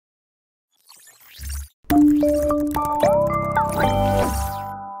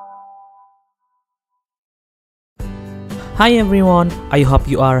Hi everyone, I hope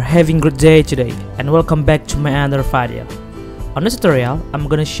you are having a good day today and welcome back to my another video. On this tutorial, I'm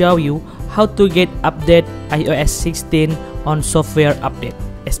gonna show you how to get update iOS 16 on software update,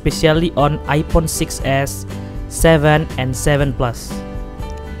 especially on iPhone 6s, 7 and 7 Plus.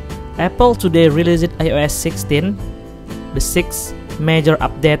 Apple today released iOS 16, the sixth major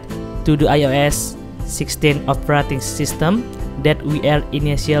update to the iOS 16 operating system that we are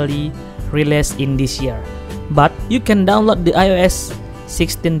initially released in this year. But you can download the iOS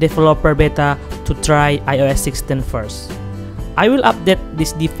 16 developer beta to try iOS 16 first. I will update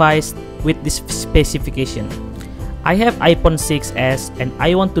this device with this specification. I have iPhone 6s and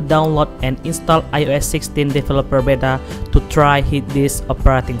I want to download and install iOS 16 developer beta to try this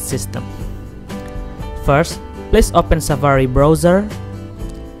operating system. First, please open Safari browser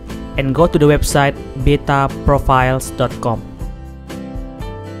and go to the website betaprofiles.com.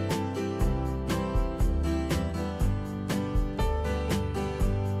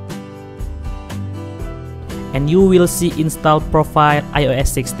 And you will see install profile iOS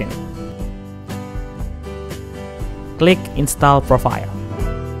 16. Click install profile.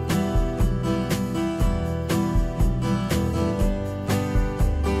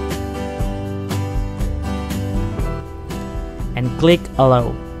 And click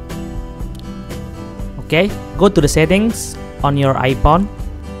allow. Okay, go to the settings on your iPhone.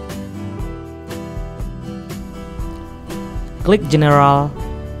 Click general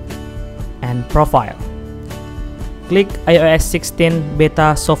and profile. Click iOS 16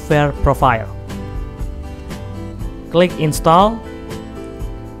 beta software profile. Click install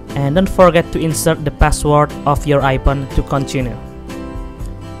and don't forget to insert the password of your iPhone to continue.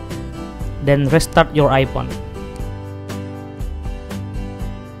 Then restart your iPhone.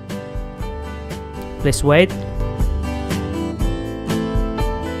 Please wait.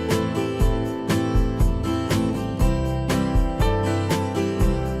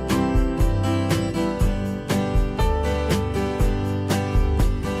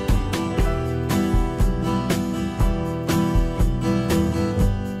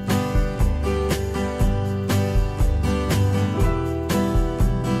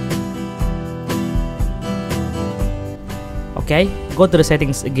 Okay, go to the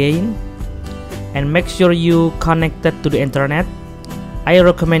settings again and make sure you connected to the internet. I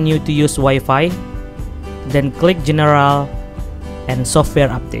recommend you to use Wi-Fi. Then click general and software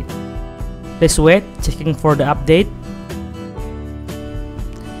update. Please wait, checking for the update.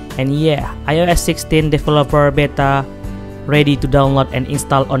 And yeah, iOS 16 developer beta ready to download and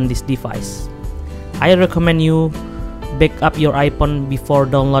install on this device. I recommend you back up your iPhone before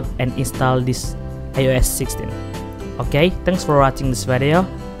download and install this iOS 16. Okay, thanks for watching this video.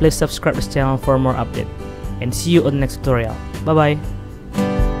 Please subscribe this channel for more update and see you on the next tutorial. Bye bye.